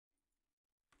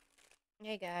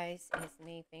Hey guys, it's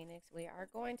me, Phoenix. We are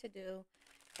going to do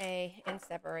a in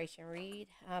separation read.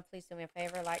 Please do me a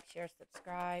favor, like, share,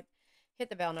 subscribe, hit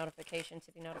the bell notification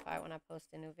to be notified when I post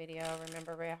a new video.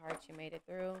 Remember, red hearts, you made it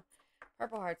through.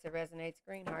 Purple hearts, it resonates.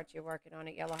 Green hearts, you're working on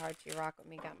it. Yellow hearts, you rock with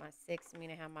me. Got my six,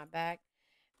 meaning have my back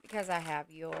because I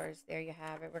have yours. There you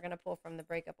have it. We're gonna pull from the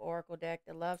breakup oracle deck,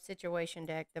 the love situation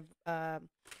deck, the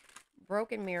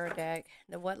broken mirror deck,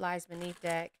 the what lies beneath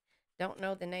deck. Don't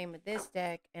know the name of this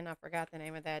deck, and I forgot the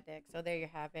name of that deck. So there you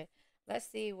have it. Let's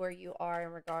see where you are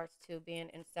in regards to being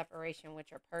in separation with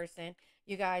your person.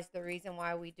 You guys, the reason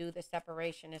why we do the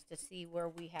separation is to see where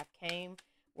we have came,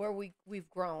 where we've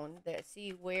grown, that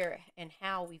see where and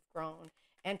how we've grown,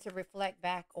 and to reflect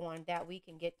back on that we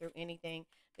can get through anything.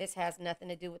 This has nothing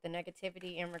to do with the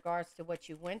negativity in regards to what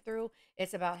you went through.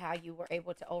 It's about how you were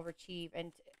able to overachieve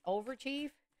and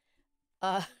overachieve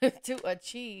to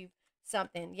achieve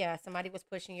something. Yeah, somebody was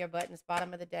pushing your buttons,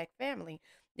 bottom of the deck, family.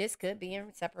 This could be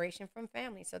in separation from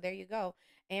family. So there you go.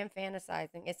 And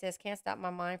fantasizing. It says, can't stop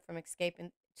my mind from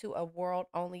escaping to a world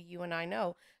only you and I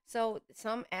know. So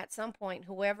at some point,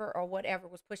 whoever or whatever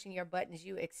was pushing your buttons,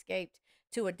 you escaped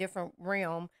to a different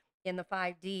realm in the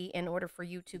 5D in order for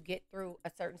you to get through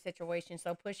a certain situation.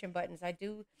 So pushing buttons, I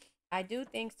do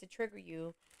things to trigger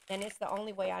you, and it's the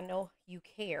only way I know you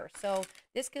care. So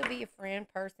this could be a friend,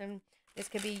 person. This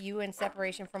could be you in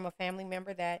separation from a family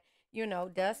member that,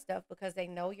 does stuff because they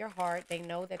know your heart. They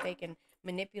know that they can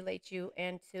manipulate you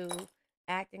into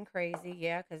acting crazy.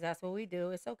 Yeah, because that's what we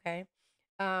do. It's okay.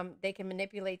 They can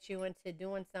manipulate you into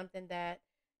doing something that,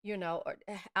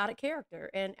 out of character.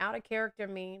 And out of character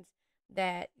means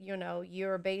that,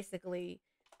 you're basically,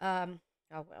 oh,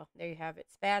 well, there you have it,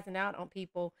 spazzing out on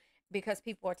people because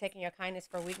people are taking your kindness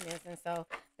for weakness. And so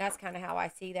that's kind of how I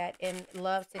see that in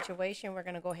love situation. We're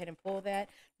going to go ahead and pull that.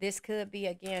 This could be,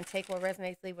 again, take what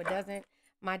resonates, leave what doesn't.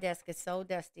 My desk is so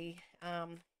dusty.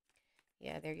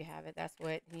 Yeah, there you have it. That's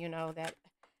what, that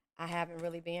I haven't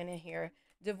really been in here.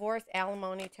 Divorce,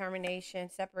 alimony, termination,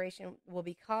 separation will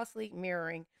be costly,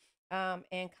 mirroring,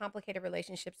 and complicated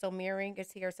relationships. So mirroring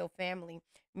is here. So family,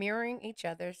 mirroring each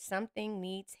other. Something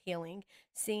needs healing.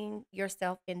 Seeing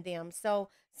yourself in them. So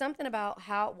something about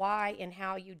how, why, and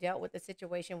how you dealt with the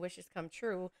situation. Wishes come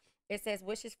true. It says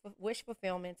wish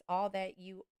fulfillments. All that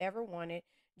you ever wanted.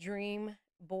 Dream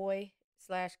boy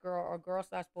slash girl or girl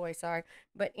slash boy. Sorry,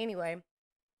 but anyway,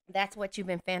 that's what you've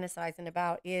been fantasizing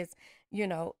about is,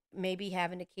 maybe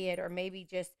having a kid, or maybe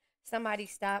just somebody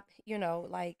stop,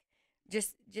 like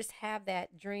just have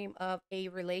that dream of a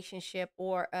relationship,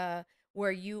 or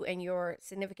where you and your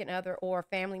significant other or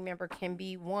family member can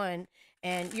be one.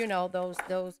 And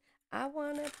those I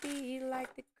want to be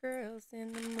like the girls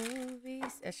in the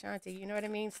movies, Ashanti, you know what I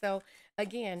mean? So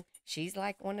again, she's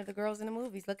like one of the girls in the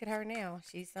movies. Look at her now,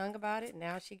 she sung about it,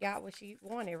 now she got what she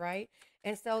wanted, right?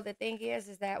 And so the thing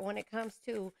is that when it comes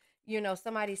to,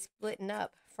 somebody splitting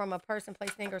up from a person,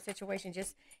 place, thing, or situation,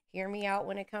 just hear me out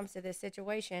when it comes to this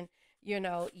situation.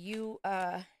 You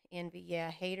envy,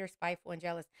 yeah, hater, spiteful, and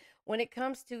jealous. When it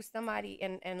comes to somebody,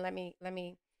 and let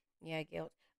me, yeah,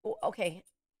 guilt. Okay,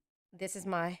 this is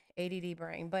my ADD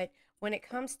brain. But when it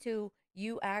comes to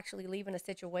you actually leaving a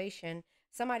situation,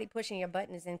 somebody pushing your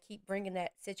buttons and keep bringing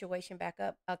that situation back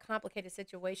up, a complicated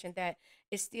situation that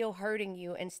is still hurting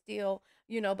you, and still,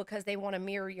 because they want to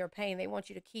mirror your pain. They want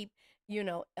you to keep,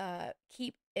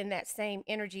 keep in that same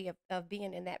energy of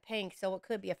being in that pain. So it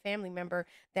could be a family member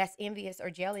that's envious or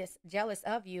jealous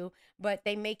of you, but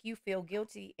they make you feel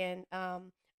guilty and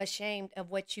ashamed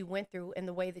of what you went through and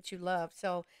the way that you love.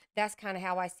 So that's kind of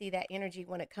how I see that energy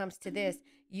when it comes to this.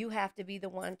 You have to be the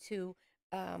one to,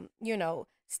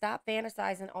 stop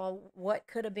fantasizing on what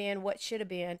could have been, what should have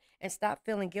been, and stop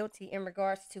feeling guilty in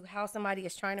regards to how somebody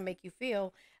is trying to make you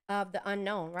feel of the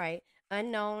unknown, right?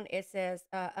 Unknown, it says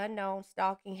unknown,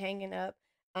 stalking, hanging up,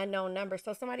 unknown number.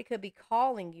 So somebody could be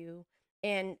calling you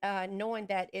and knowing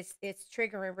that it's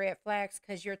triggering red flags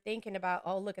because you're thinking about,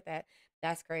 oh, look at that,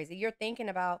 that's crazy. You're thinking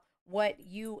about what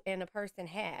you and a person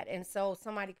had. And so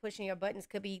somebody pushing your buttons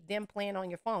could be them playing on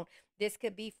your phone. This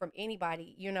could be from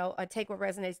anybody, take what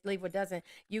resonates, leave what doesn't.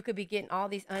 You could be getting all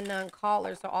these unknown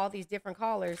callers or all these different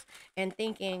callers and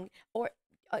thinking, or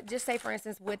just say, for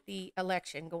instance, with the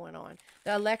election going on,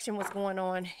 the election was going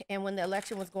on. And when the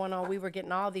election was going on, we were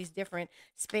getting all these different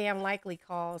spam likely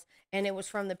calls, and it was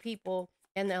from the people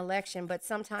in the election. But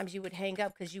sometimes you would hang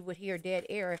up because you would hear dead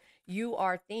air. You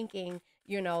are thinking,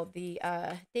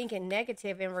 the thinking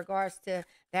negative in regards to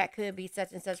that could be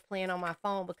such and such playing on my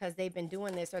phone because they've been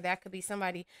doing this, or that could be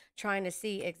somebody trying to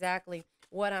see exactly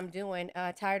what I'm doing,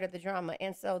 tired of the drama.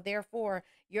 And so therefore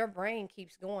your brain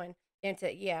keeps going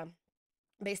into, yeah,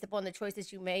 based upon the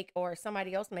choices you make or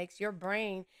somebody else makes, your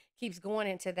brain keeps going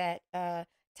into that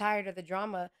tired of the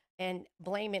drama and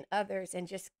blaming others and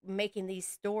just making these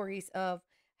stories of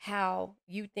how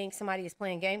you think somebody is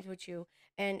playing games with you.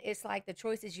 And it's like the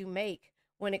choices you make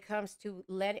when it comes to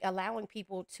allowing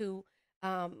people to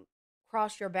um,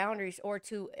 cross your boundaries or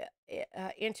to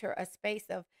enter a space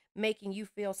of making you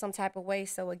feel some type of way.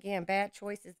 So again, bad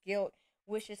choices, guilt,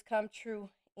 wishes come true,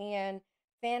 and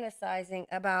fantasizing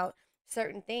about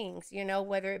certain things,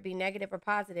 whether it be negative or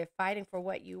positive, fighting for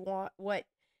what you want, what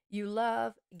you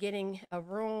love, getting a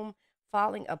room,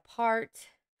 falling apart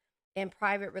in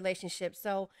private relationships.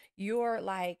 So you're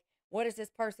like, what is this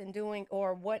person doing,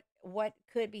 or what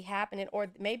could be happening, or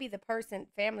maybe the person,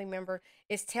 family member,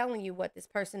 is telling you what this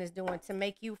person is doing to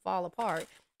make you fall apart.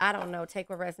 I don't know. Take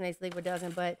what resonates, leave what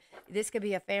doesn't. But this could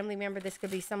be a family member. This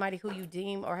could be somebody who you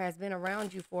deem or has been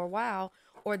around you for a while,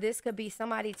 or this could be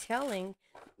somebody telling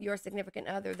your significant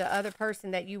other, the other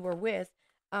person that you were with,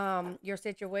 your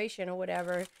situation or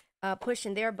whatever,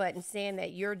 pushing their button, saying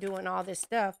that you're doing all this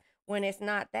stuff when it's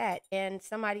not that. And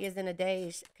somebody is in a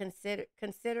daze.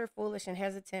 Consider foolish and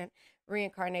hesitant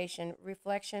reincarnation,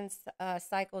 reflections,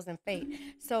 cycles, and fate.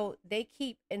 So they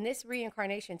keep, in this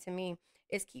reincarnation to me,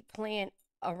 is keep playing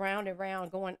around and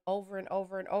around, going over and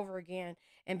over and over again,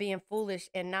 and being foolish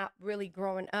and not really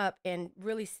growing up and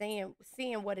really seeing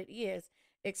what it is: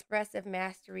 expressive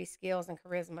mastery, skills, and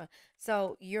charisma.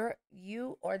 So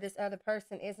you or this other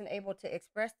person isn't able to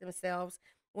express themselves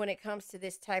when it comes to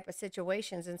this type of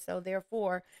situations. And so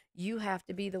therefore you have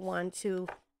to be the one to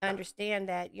understand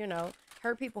that,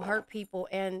 hurt people.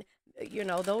 And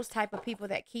those type of people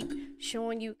that keep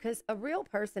showing you, because a real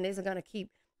person isn't going to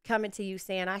keep coming to you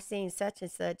saying, I seen such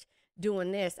and such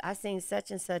doing this, I seen such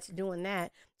and such doing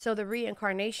that. So the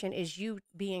reincarnation is you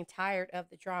being tired of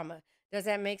the drama. Does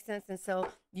that make sense? And so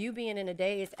you being in a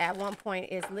daze at one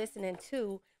point is listening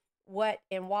to what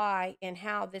and why and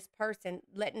how this person,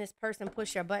 letting this person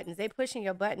push your buttons. They pushing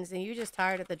your buttons and you just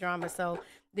tired of the drama. So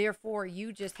therefore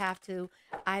you just have to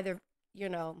either, you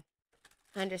know,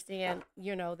 understand,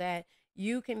 that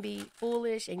you can be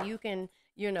foolish and you can,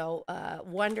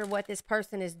 wonder what this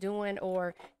person is doing,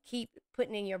 or keep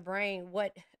putting in your brain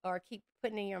or keep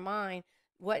putting in your mind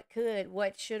what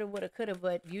shoulda, woulda, coulda,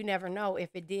 but you never know if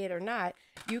it did or not.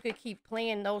 You could keep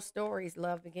playing those stories,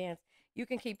 love begins. You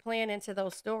can keep playing into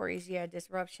those stories, yeah,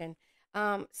 disruption.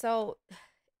 So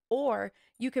or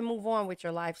you can move on with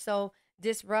your life. So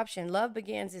disruption, love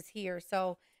begins is here.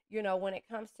 So, when it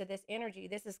comes to this energy,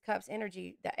 this is cups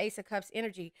energy, the ace of cups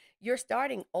energy. You're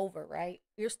starting over, right?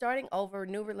 You're starting over,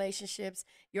 new relationships,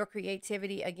 your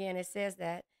creativity. Again, it says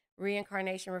that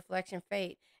reincarnation, reflection,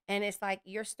 fate. And it's like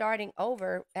you're starting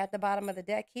over. At the bottom of the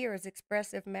deck here is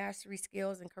expressive mastery,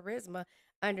 skills, and charisma.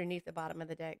 Underneath the bottom of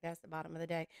the deck, that's the bottom of the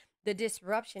deck. The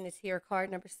disruption is here,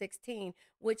 card number 16,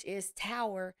 which is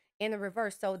tower in the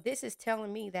reverse. So this is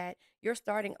telling me that you're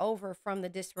starting over from the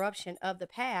disruption of the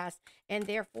past. And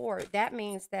therefore, that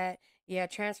means that, yeah,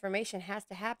 transformation has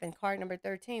to happen. Card number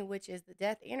 13, which is the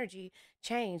death energy,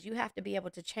 change. You have to be able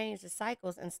to change the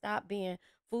cycles and stop being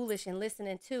foolish and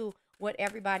listening to what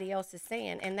everybody else is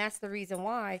saying. And that's the reason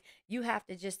why you have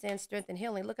to just send strength and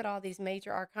healing. Look at all these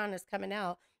major arcanas coming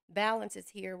out. Balance is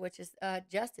here, which is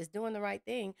justice, doing the right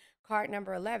thing. Card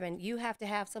number 11, you have to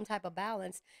have some type of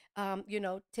balance,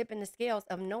 tipping the scales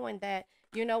of knowing that,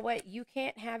 you know what, you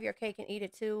can't have your cake and eat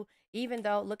it too. Even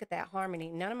though, look at that harmony,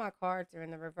 none of my cards are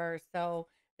in the reverse. So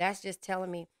that's just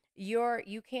telling me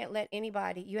you can't let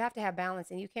anybody, you have to have balance,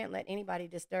 and you can't let anybody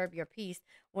disturb your peace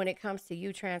when it comes to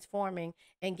you transforming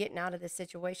and getting out of the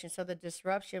situation. So the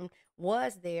disruption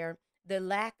was there, the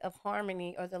lack of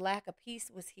harmony or the lack of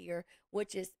peace was here,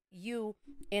 which is you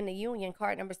in the union.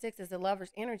 Card number 6 is the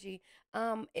lover's energy.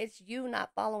 It's you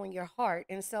not following your heart.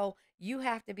 And so you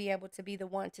have to be able to be the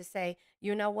one to say,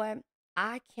 you know what,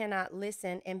 I cannot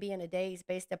listen and be in a daze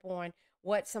based upon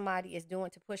what somebody is doing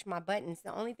to push my buttons.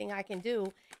 The only thing I can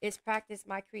do is practice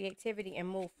my creativity and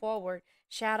move forward.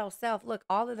 Shadow self, look,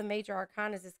 all of the major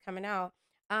arcanas is coming out.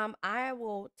 I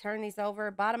will turn these over.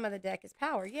 Bottom of the deck is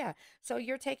power. Yeah. So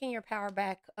you're taking your power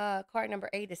back. Card number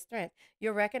 8 is strength.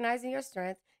 You're recognizing your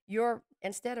strength. You're,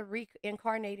 instead of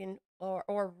reincarnating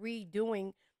or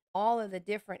redoing all of the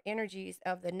different energies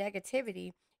of the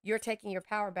negativity, you're taking your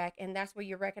power back. And that's where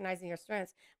you're recognizing your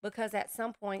strengths. Because at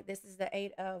some point, this is the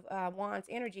 8 of wands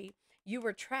energy, you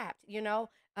were trapped,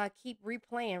 keep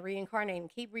replaying, reincarnating,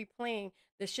 keep replaying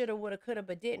the shoulda, woulda, coulda,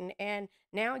 but didn't. And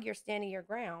now you're standing your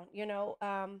ground,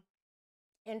 and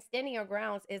standing your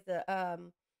grounds is the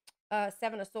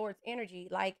 7 of swords energy.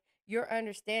 Like you're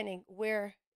understanding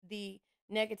where the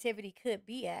negativity could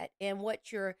be at and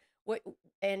what you're what,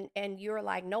 and you're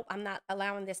like, nope, I'm not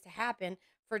allowing this to happen.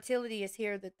 Fertility is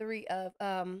here, the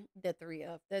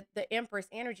Empress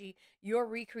energy. You're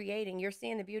recreating, you're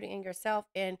seeing the beauty in yourself.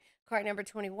 And card number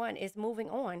 21 is moving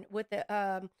on with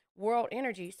the world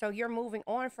energy. So you're moving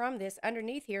on from this.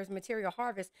 Underneath here is material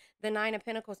harvest, the Nine of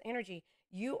Pentacles energy.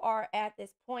 You are at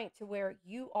this point to where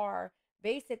you are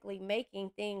basically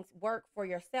making things work for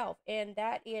yourself, and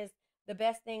that is the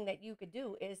best thing that you could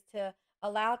do, is to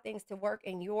allow things to work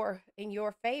in your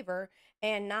favor,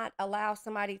 and not allow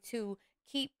somebody to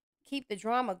keep keep the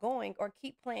drama going, or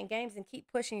keep playing games and keep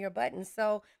pushing your buttons.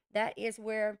 So that is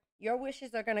where your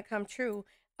wishes are going to come true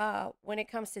when it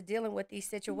comes to dealing with these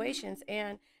situations,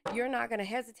 and you're not going to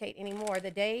hesitate anymore.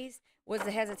 The days was the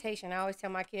hesitation. I always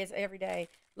tell my kids every day,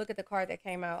 look at the card that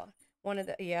came out. One of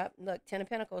the, yeah, look, 10 of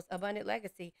Pentacles, abundant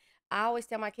legacy. I always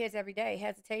tell my kids every day,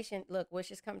 hesitation, look,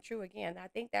 wishes come true again. I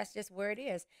think that's just where it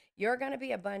is. You're going to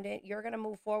be abundant. You're going to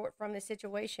move forward from the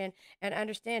situation and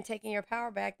understand, taking your power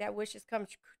back, that wishes come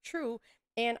true.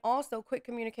 And also, quick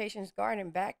communications garden,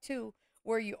 back to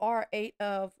where you are,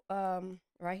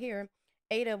 right here,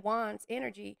 8 of Wands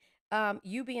energy.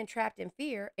 You being trapped in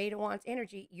fear, 8 of Wands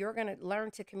energy, you're going to learn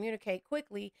to communicate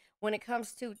quickly when it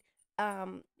comes to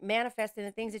manifesting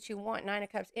the things that you want, 9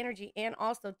 of Cups energy. And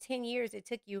also 10 years, it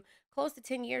took you close to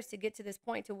 10 years to get to this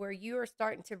point to where you are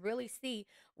starting to really see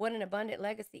what an abundant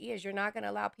legacy is. You're not going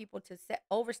to allow people to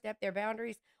overstep their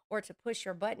boundaries or to push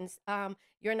your buttons.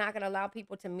 You're not going to allow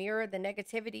people to mirror the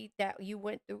negativity that you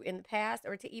went through in the past,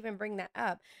 or to even bring that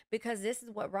up, because this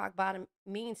is what rock bottom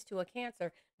means to a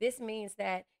Cancer. This means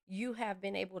that you have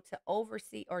been able to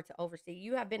oversee,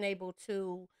 you have been able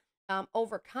to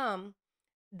overcome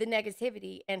the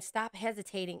negativity, and stop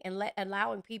hesitating, and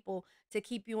allowing people to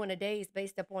keep you in a daze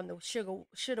based upon the sugar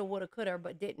shoulda, woulda, coulda,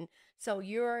 but didn't. So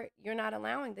you're not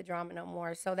allowing the drama no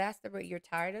more. So that's you're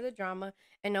tired of the drama,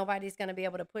 and nobody's going to be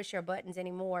able to push your buttons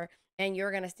anymore, and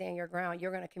you're going to stand your ground.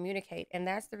 You're going to communicate, and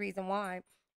that's the reason why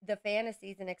the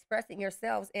fantasies and expressing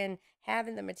yourselves and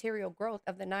having the material growth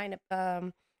of the 9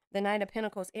 of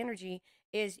Pentacles energy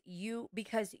is you,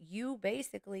 because you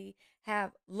basically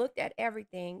have looked at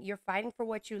everything. You're fighting for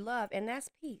what you love, and that's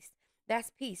peace.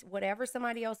 That's peace. Whatever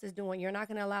somebody else is doing, you're not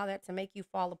going to allow that to make you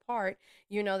fall apart.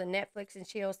 You know, the Netflix and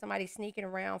chill, somebody sneaking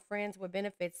around, friends with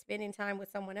benefits, spending time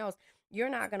with someone else. You're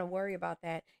not going to worry about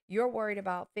that. You're worried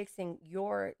about fixing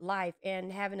your life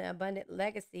and having an abundant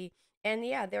legacy. And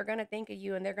yeah, they're going to think of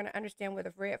you, and they're going to understand where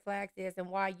the red flags is, and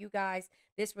why you guys,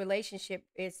 this relationship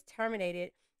is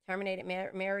terminated.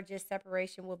 Marriages,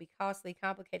 separation will be costly,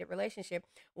 complicated relationship.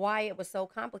 Why it was so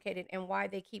complicated, and why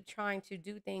they keep trying to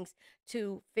do things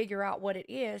to figure out what it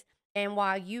is. And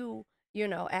why you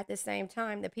know, at the same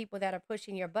time, the people that are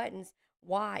pushing your buttons,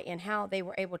 why and how they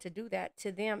were able to do that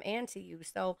to them and to you.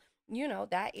 So, you know,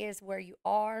 that is where you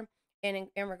are. And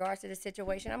in regards to the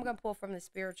situation, I'm going to pull from the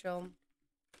spiritual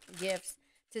gifts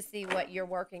to see what you're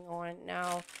working on.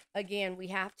 Now, again, we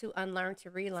have to unlearn to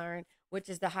relearn, which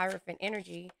is the Hierophant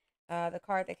energy. The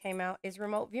card that came out is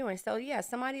remote viewing. So, yeah,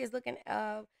 somebody is looking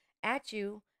at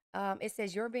you. It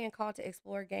says you're being called to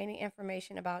explore, gaining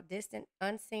information about distant,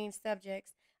 unseen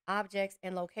subjects, objects,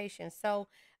 and locations. So,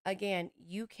 again,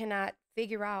 you cannot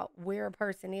figure out where a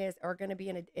person is, or going to be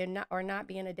not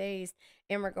be in a daze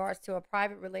in regards to a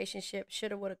private relationship,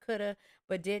 shoulda, woulda, coulda,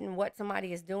 but didn't, what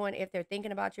somebody is doing. If they're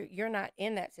thinking about you, you're not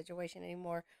in that situation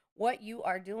anymore. What you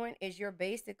are doing is you're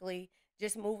basically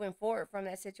just moving forward from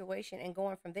that situation and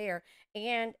going from there.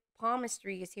 And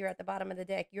palmistry is here at the bottom of the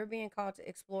deck. You're being called to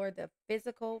explore the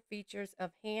physical features of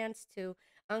hands, to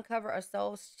uncover a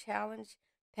soul's challenge,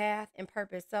 path, and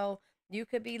purpose. So you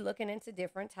could be looking into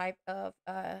different type of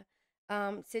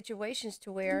situations,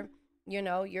 to where you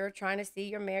know you're trying to see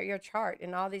your chart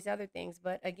and all these other things.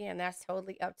 But again, that's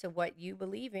totally up to what you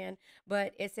believe in.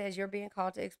 But it says you're being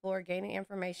called to explore, gaining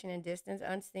information in distance,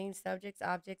 unseen subjects,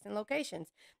 objects, and locations.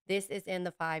 This is in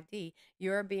the 5D.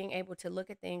 You're being able to look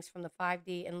at things from the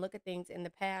 5D, and look at things in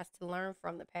the past, to learn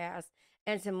from the past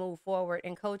and to move forward.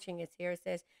 And coaching is here. It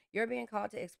says you're being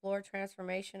called to explore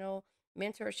transformational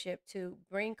mentorship, to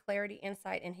bring clarity,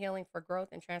 insight, and healing for growth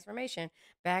and transformation.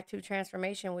 Back to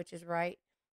transformation, which is right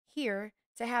here,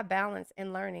 to have balance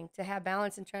and learning, to have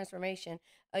balance and transformation.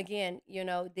 Again, you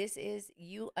know, this is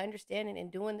you understanding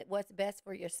and doing what's best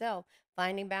for yourself,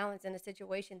 finding balance in a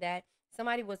situation that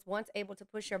somebody was once able to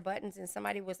push your buttons, and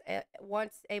somebody was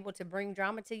once able to bring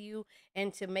drama to you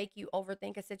and to make you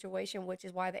overthink a situation, which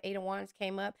is why the 8 of Wands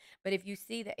came up. But if you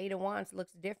see, the 8 of Wands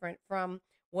looks different from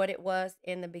what it was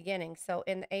in the beginning. So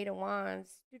in the 8 of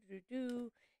Wands,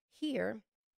 here,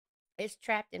 it's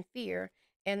trapped in fear.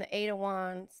 And the 8 of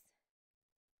Wands,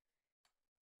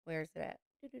 where's that?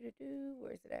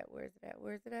 Where's it at? Where's it at?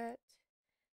 Where's it at?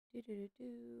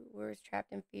 Words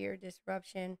trapped in fear,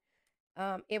 disruption.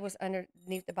 It was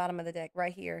underneath the bottom of the deck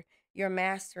right here. You're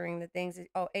mastering the things.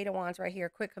 Oh, Eight of Wands right here.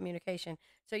 Quick communication.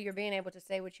 So you're being able to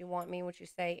say what you want, mean what you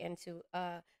say, and to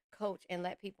coach and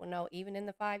let people know, even in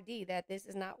the 5D, that this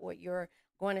is not what you're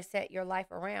going to set your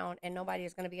life around, and nobody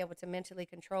is going to be able to mentally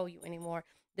control you anymore.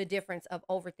 The difference of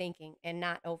overthinking and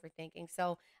not overthinking.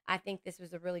 So I think this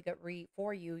was a really good read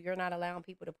for you. You're not allowing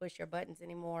people to push your buttons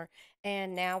anymore.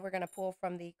 And now we're going to pull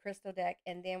from the crystal deck,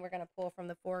 and then we're going to pull from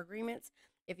the Four Agreements.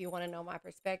 If you want to know my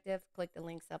perspective, click the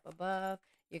links up above.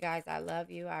 You guys, I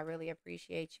love you. I really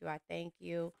appreciate you. I thank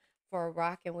you for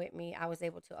rocking with me. I was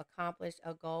able to accomplish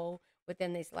a goal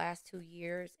within these last 2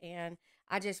 years, and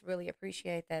I just really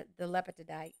appreciate that. The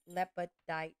lepidolite.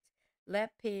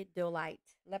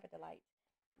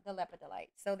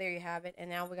 So there you have it. And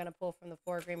now we're going to pull from the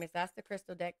Four Agreements. That's the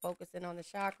crystal deck focusing on the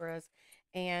chakras.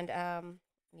 And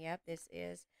yep, this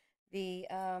is the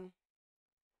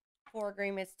Four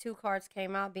Agreements. Two cards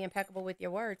came out. Be impeccable with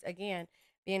your words. Again,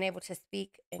 being able to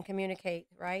speak and communicate,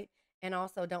 right? And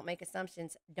also, don't make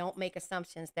assumptions. Don't make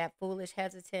assumptions. That foolish,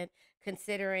 hesitant,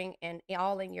 considering, and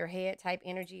all in your head type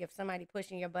energy of somebody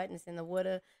pushing your buttons in the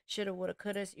woulda, shoulda, woulda,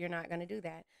 coulda. You're not going to do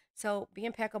that. So be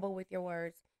impeccable with your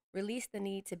words. Release the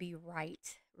need to be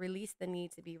right. Release the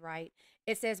need to be right.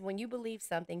 It says when you believe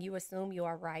something, you assume you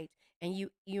are right, and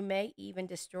you may even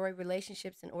destroy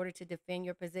relationships in order to defend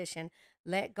your position.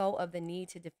 Let go of the need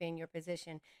to defend your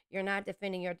position. You're not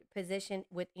defending your position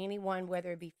with anyone,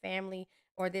 whether it be family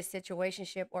or this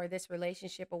situationship or this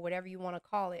relationship or whatever you want to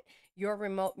call it. Your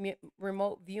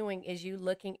remote viewing is you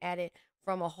looking at it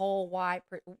from a whole wide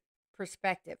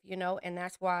perspective, and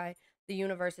that's why the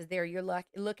universe is there. You're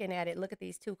looking at it. Look at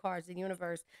these two cards, the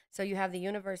universe. So you have the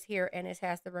universe here, and it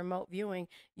has the remote viewing.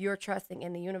 You're trusting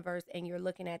in the universe, and you're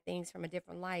looking at things from a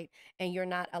different light, and you're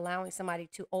not allowing somebody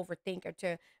to overthink or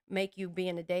to make you be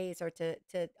in a daze or to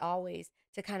always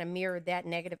to kind of mirror that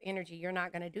negative energy. You're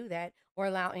not going to do that or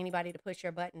allow anybody to push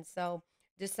your buttons. So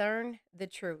discern the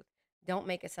truth. Don't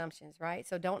make assumptions, right?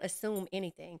 So don't assume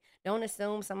anything. Don't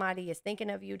assume somebody is thinking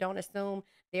of you. Don't assume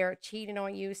they're cheating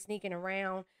on you, sneaking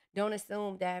around. Don't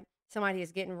assume that somebody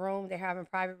is getting room. They're having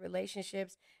private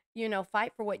relationships.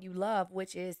 Fight for what you love,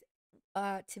 which is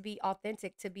to be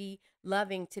authentic, to be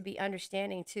loving, to be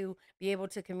understanding, to be able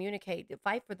to communicate. To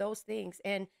fight for those things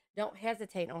and don't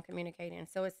hesitate on communicating.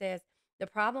 So it says, the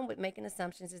problem with making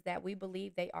assumptions is that we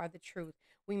believe they are the truth.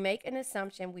 We make an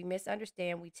assumption, we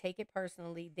misunderstand, we take it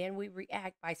personally, then we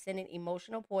react by sending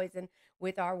emotional poison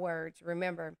with our words.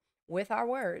 Remember, with our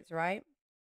words, right?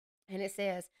 And it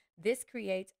says, this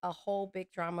creates a whole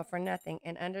big drama for nothing.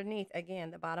 And underneath,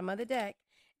 again, the bottom of the deck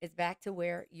is back to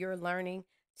where you're learning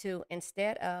to,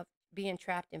 instead of being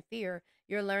trapped in fear,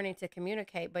 you're learning to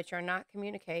communicate, but you're not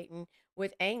communicating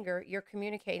with anger. You're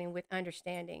communicating with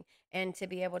understanding and to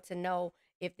be able to know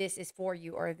if this is for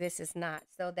you or if this is not.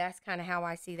 So that's kind of how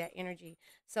I see that energy.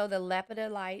 So the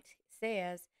lepidolite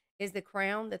says is the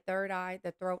crown, the third eye,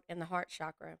 the throat, and the heart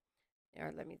chakra.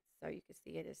 Or let me, so you can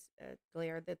see it is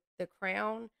clear. The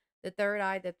crown, the third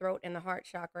eye, the throat, and the heart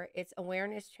chakra. It's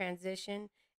awareness, transition,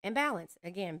 and balance.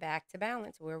 Again, back to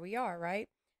balance, where we are, right?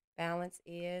 Balance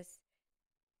is,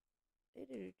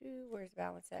 where's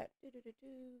balance at?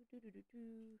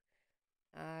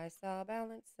 I saw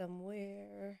balance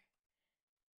somewhere.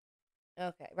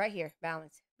 Okay, right here,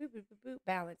 balance. Boop, boop, boop, boop,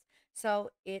 balance.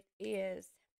 So it is,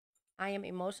 I am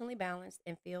emotionally balanced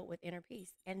and filled with inner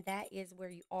peace. And that is where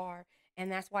you are.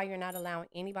 And that's why you're not allowing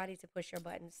anybody to push your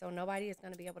buttons. So nobody is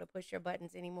going to be able to push your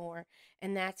buttons anymore.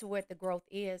 And that's what the growth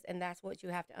is. And that's what you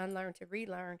have to unlearn to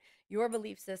relearn your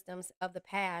belief systems of the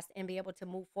past and be able to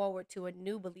move forward to a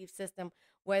new belief system,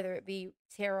 whether it be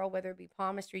tarot, whether it be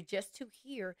palmistry, just to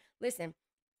hear. Listen,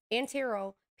 in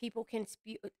tarot, people can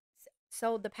spew.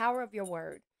 So the power of your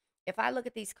word. If I look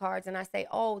at these cards and I say,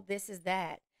 "Oh, this is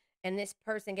that," and this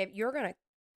person gave, you're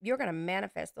gonna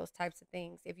manifest those types of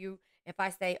things. If I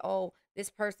say, "Oh, this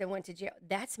person went to jail,"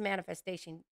 that's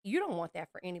manifestation. You don't want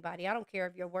that for anybody. I don't care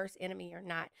if you're worst enemy or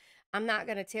not. I'm not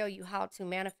gonna tell you how to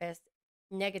manifest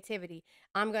negativity.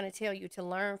 I'm going to tell you to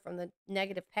learn from the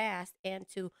negative past and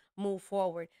to move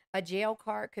forward. A jail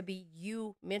card could be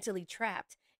you mentally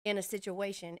trapped in a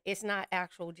situation. It's not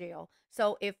actual jail.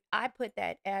 So if I put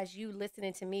that as you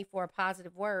listening to me for a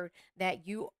positive word that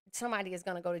somebody is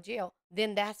going to go to jail,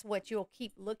 then that's what you'll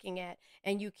keep looking at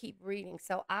and you keep reading.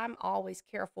 So I'm always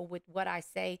careful with what I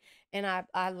say, and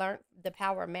I learned the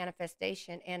power of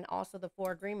manifestation and also the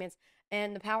Four Agreements.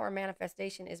 And the power of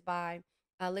manifestation is by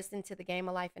listening to The Game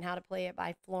of Life and How to Play It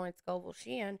by Florence Scovel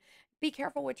Sheehan. be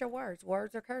careful with your words.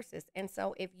 Words are curses. And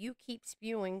so if you keep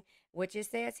spewing, which it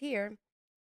says here,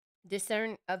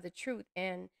 discern of the truth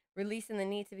and releasing the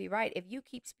need to be right. If you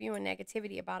keep spewing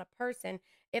negativity about a person,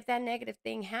 if that negative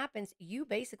thing happens, you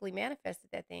basically manifested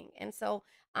that thing. And so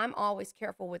I'm always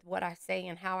careful with what I say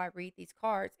and how I read these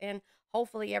cards. And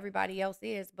hopefully everybody else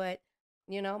is, but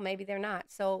maybe they're not.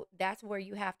 So that's where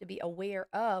you have to be aware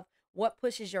of what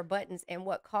pushes your buttons and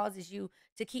what causes you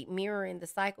to keep mirroring the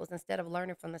cycles instead of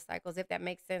learning from the cycles, if that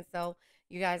makes sense. So,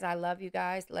 you guys, I love you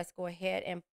guys. Let's go ahead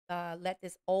and let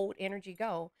this old energy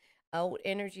go, old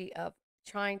energy of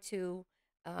trying to,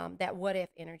 that what if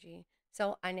energy.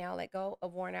 So I now let go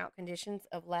of worn out conditions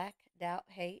of lack, doubt,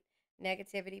 hate,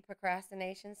 negativity,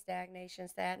 procrastination, stagnation,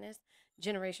 sadness,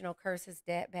 generational curses,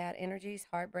 debt, bad energies,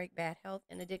 heartbreak, bad health,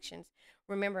 and addictions.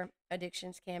 Remember,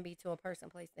 addictions can be to a person,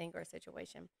 place, thing, or a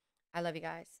situation. I love you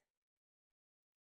guys.